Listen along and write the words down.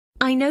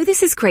I know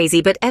this is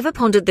crazy, but ever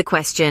pondered the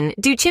question,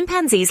 do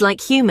chimpanzees like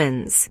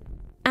humans?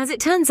 As it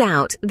turns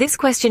out, this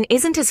question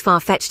isn't as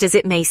far-fetched as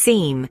it may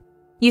seem.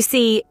 You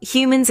see,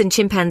 humans and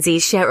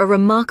chimpanzees share a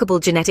remarkable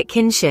genetic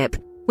kinship,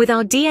 with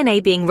our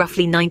DNA being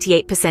roughly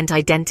 98%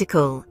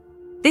 identical.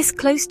 This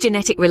close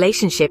genetic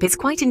relationship is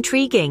quite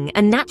intriguing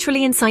and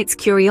naturally incites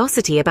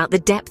curiosity about the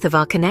depth of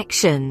our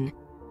connection.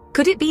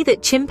 Could it be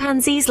that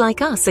chimpanzees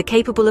like us are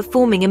capable of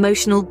forming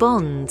emotional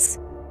bonds?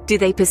 Do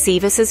they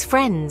perceive us as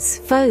friends,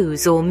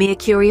 foes, or mere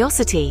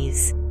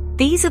curiosities?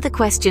 These are the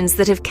questions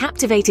that have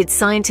captivated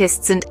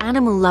scientists and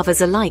animal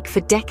lovers alike for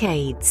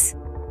decades.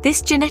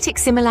 This genetic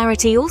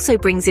similarity also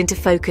brings into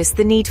focus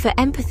the need for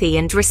empathy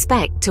and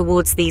respect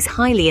towards these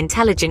highly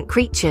intelligent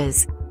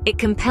creatures. It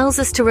compels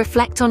us to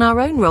reflect on our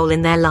own role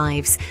in their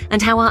lives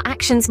and how our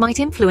actions might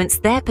influence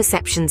their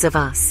perceptions of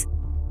us.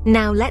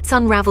 Now let's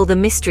unravel the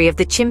mystery of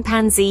the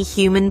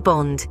chimpanzee-human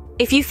bond.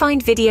 If you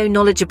find video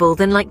knowledgeable,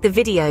 then like the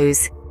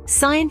videos.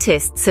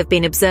 Scientists have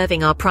been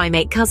observing our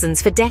primate cousins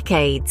for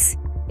decades.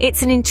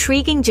 It's an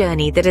intriguing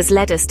journey that has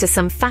led us to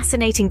some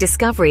fascinating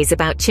discoveries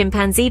about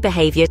chimpanzee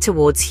behavior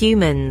towards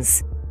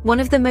humans. One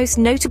of the most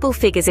notable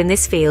figures in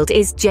this field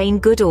is Jane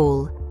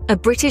Goodall, a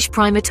British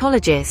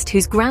primatologist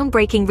whose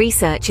groundbreaking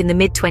research in the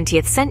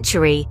mid-20th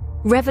century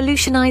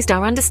revolutionized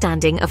our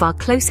understanding of our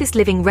closest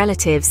living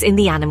relatives in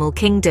the animal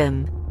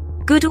kingdom.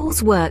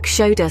 Goodall's work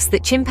showed us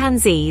that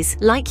chimpanzees,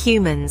 like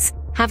humans,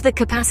 have the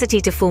capacity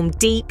to form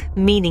deep,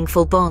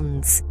 meaningful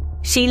bonds.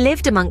 She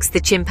lived amongst the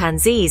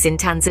chimpanzees in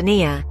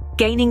Tanzania,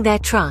 gaining their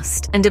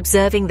trust and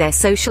observing their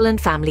social and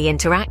family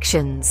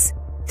interactions.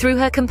 Through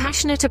her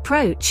compassionate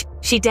approach,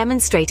 she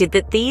demonstrated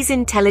that these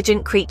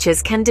intelligent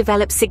creatures can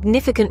develop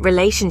significant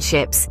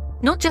relationships,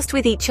 not just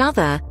with each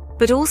other,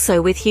 but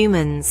also with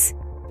humans.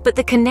 But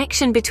the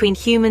connection between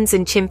humans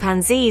and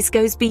chimpanzees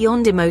goes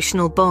beyond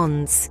emotional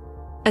bonds.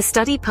 A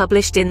study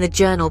published in the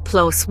journal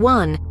PLOS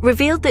One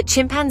revealed that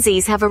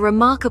chimpanzees have a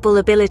remarkable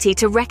ability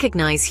to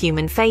recognize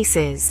human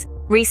faces.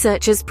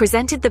 Researchers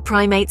presented the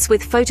primates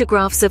with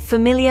photographs of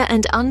familiar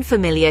and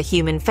unfamiliar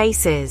human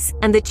faces,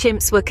 and the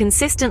chimps were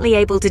consistently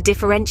able to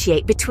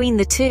differentiate between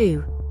the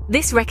two.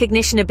 This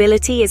recognition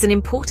ability is an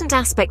important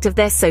aspect of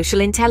their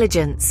social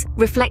intelligence,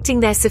 reflecting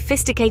their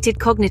sophisticated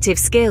cognitive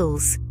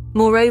skills.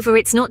 Moreover,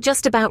 it's not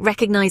just about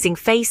recognizing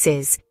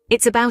faces,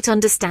 it's about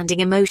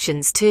understanding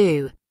emotions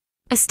too.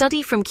 A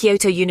study from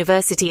Kyoto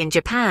University in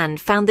Japan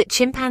found that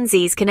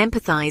chimpanzees can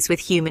empathize with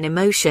human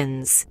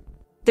emotions.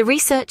 The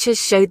researchers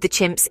showed the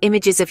chimps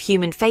images of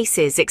human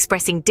faces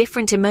expressing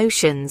different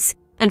emotions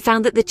and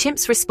found that the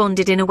chimps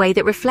responded in a way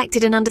that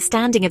reflected an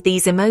understanding of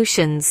these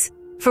emotions.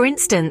 For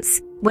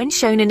instance, when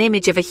shown an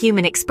image of a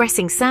human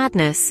expressing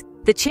sadness,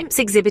 the chimps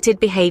exhibited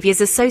behaviors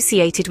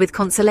associated with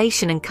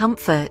consolation and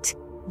comfort.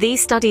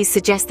 These studies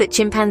suggest that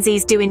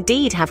chimpanzees do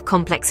indeed have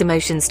complex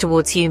emotions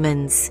towards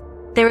humans.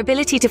 Their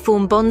ability to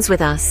form bonds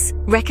with us,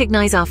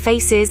 recognize our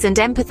faces, and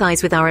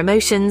empathize with our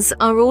emotions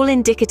are all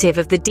indicative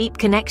of the deep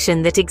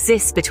connection that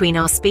exists between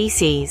our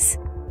species.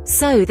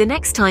 So, the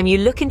next time you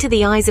look into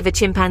the eyes of a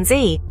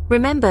chimpanzee,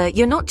 remember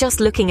you're not just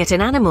looking at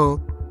an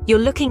animal, you're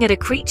looking at a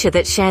creature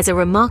that shares a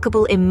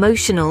remarkable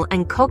emotional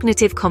and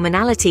cognitive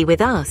commonality with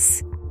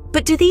us.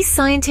 But do these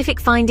scientific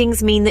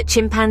findings mean that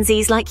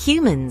chimpanzees like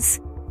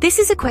humans? This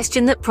is a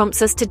question that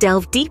prompts us to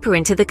delve deeper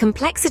into the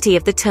complexity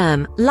of the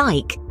term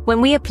like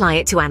when we apply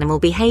it to animal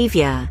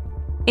behavior.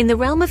 In the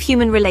realm of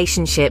human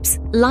relationships,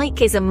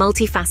 like is a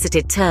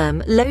multifaceted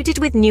term loaded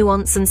with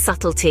nuance and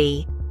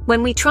subtlety.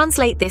 When we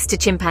translate this to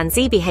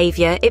chimpanzee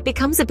behavior, it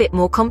becomes a bit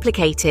more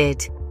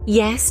complicated.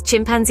 Yes,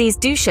 chimpanzees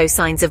do show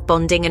signs of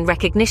bonding and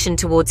recognition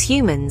towards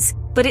humans,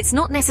 but it's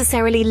not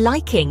necessarily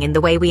liking in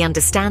the way we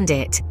understand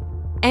it.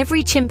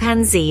 Every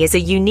chimpanzee is a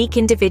unique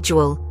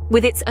individual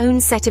with its own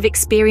set of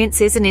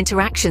experiences and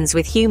interactions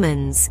with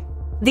humans.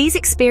 These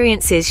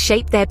experiences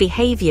shape their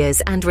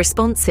behaviors and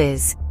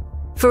responses.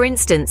 For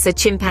instance, a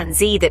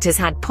chimpanzee that has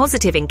had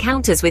positive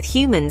encounters with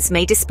humans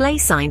may display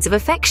signs of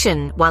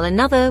affection, while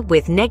another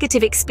with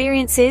negative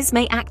experiences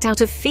may act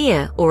out of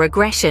fear or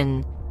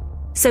aggression.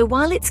 So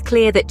while it's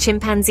clear that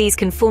chimpanzees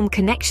can form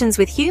connections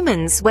with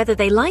humans, whether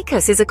they like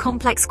us is a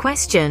complex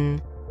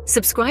question.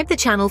 Subscribe the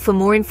channel for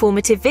more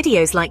informative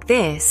videos like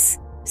this.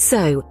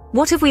 So,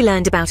 what have we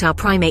learned about our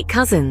primate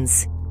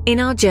cousins? In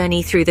our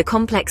journey through the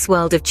complex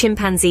world of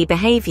chimpanzee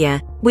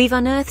behavior, we've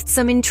unearthed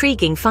some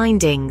intriguing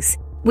findings.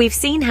 We've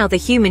seen how the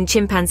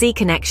human-chimpanzee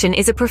connection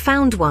is a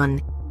profound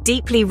one,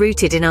 deeply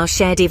rooted in our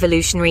shared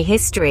evolutionary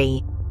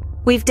history.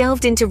 We've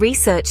delved into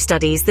research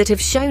studies that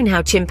have shown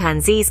how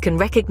chimpanzees can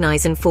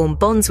recognize and form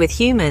bonds with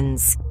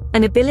humans,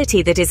 an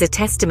ability that is a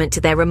testament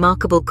to their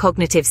remarkable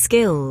cognitive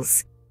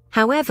skills.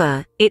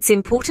 However, it's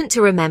important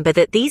to remember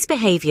that these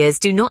behaviors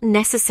do not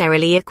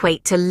necessarily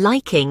equate to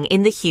liking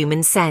in the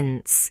human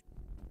sense.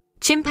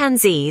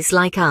 Chimpanzees,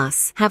 like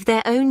us, have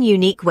their own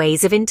unique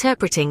ways of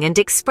interpreting and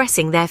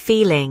expressing their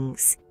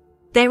feelings.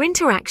 Their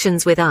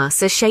interactions with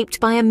us are shaped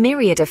by a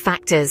myriad of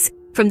factors,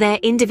 from their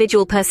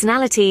individual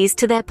personalities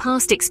to their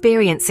past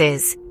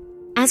experiences.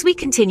 As we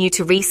continue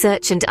to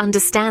research and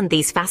understand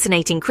these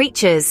fascinating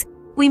creatures,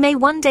 we may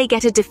one day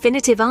get a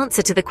definitive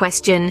answer to the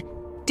question,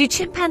 do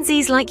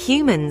chimpanzees like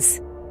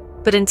humans?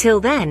 But until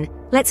then,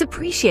 let's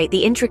appreciate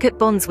the intricate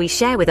bonds we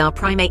share with our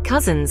primate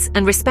cousins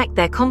and respect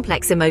their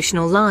complex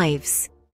emotional lives.